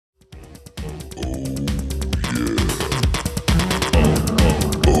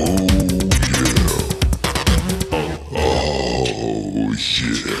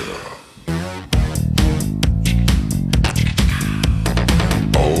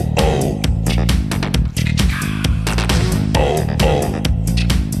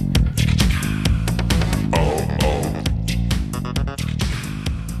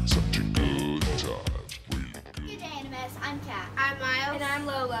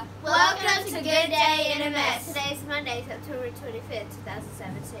America. Welcome to Good Day NMS. Today is Monday, September 25th,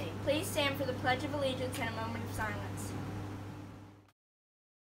 2017. Please stand for the Pledge of Allegiance and a moment of silence.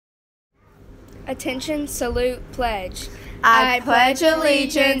 Attention, salute, pledge. I pledge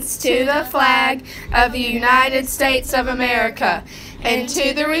allegiance to the flag of the United States of America and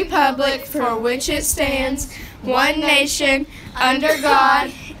to the republic for which it stands, one nation, under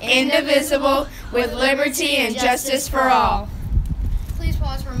God, indivisible, with liberty and justice for all. Please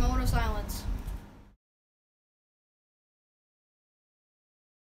pause for a moment of silence.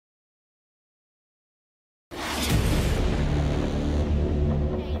 Hey,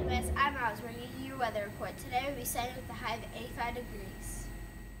 NMS, I'm Miles bringing you your weather report. Today we'll be sunny with a high of 85 degrees.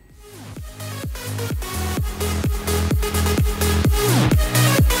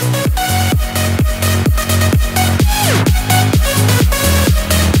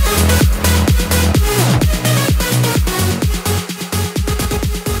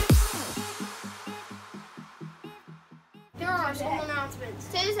 Here are our school announcements.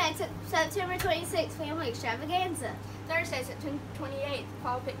 Tuesday, September 26th, Family Extravaganza. Thursday, September 28th,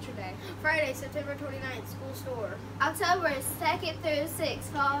 Fall Picture Day. Friday, September 29th, school store. October 2nd through 6th,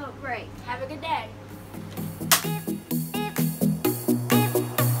 Fall Break. Have a good day.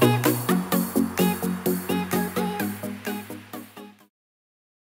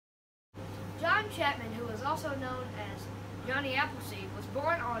 John Chapman, who is also known as Johnny Appleseed, was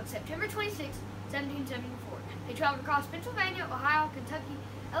born on September 26, 1774. He traveled across Pennsylvania, Ohio, Kentucky,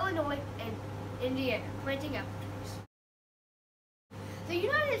 Illinois, and Indiana, planting apple trees. The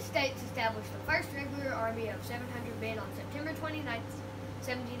United States established the first regular army of 700 men on September 29,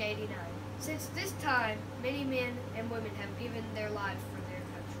 1789. Since this time, many men and women have given their lives for their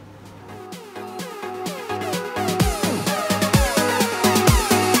country.